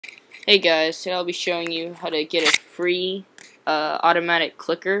Hey guys, today I'll be showing you how to get a free automatic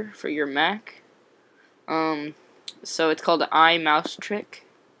clicker for your Mac. So it's called the iMouseTrick.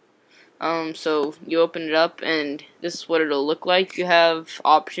 So you open it up and this is what it'll look like. You have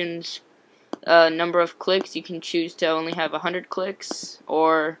options, number of clicks. You can choose to only have 100 clicks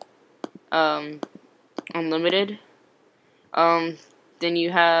or unlimited. Then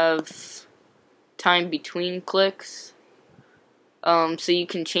you have time between clicks. So you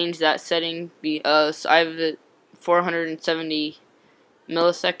can change that setting. So I have it 470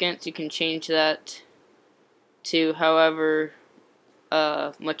 milliseconds. You can change that to however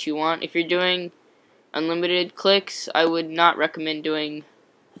much you want. If you're doing unlimited clicks, I would not recommend doing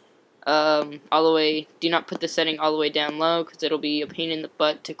all the way. Do not put the setting all the way down low because it'll be a pain in the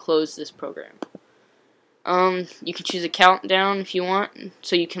butt to close this program. You can choose a countdown if you want,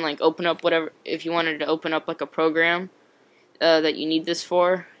 so you can like open up whatever. If you wanted to open up like a program that you need this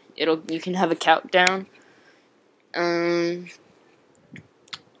for, you can have a countdown. You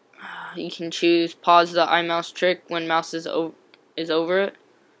can choose pause the iMouseTrick when mouse is over it.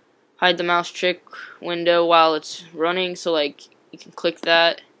 Hide the mouse trick window while it's running, so like you can click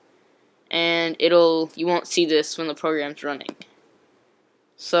that and you won't see this when the program's running.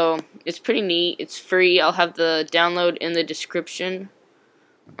 So it's pretty neat. It's free. I'll have the download in the description.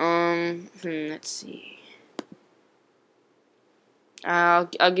 Let's see. I'll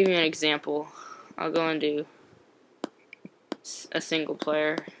give you an example. I'll go into a single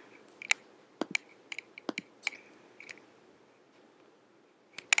player.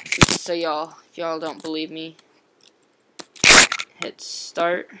 So if y'all don't believe me, hit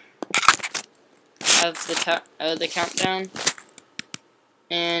start. Have the countdown,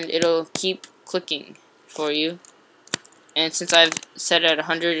 and it'll keep clicking for you. And since I've set it at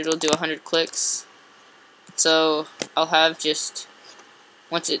 100, it'll do 100 clicks. So I'll have just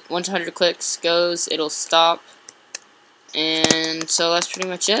once 100 clicks goes, it'll stop. And so that's pretty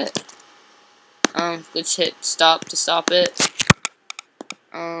much it. Let's hit stop to stop it.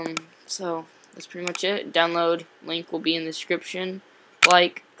 So that's pretty much it. Download link will be in the description.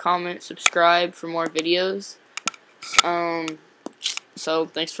 Like, comment, subscribe for more videos. So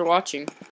thanks for watching.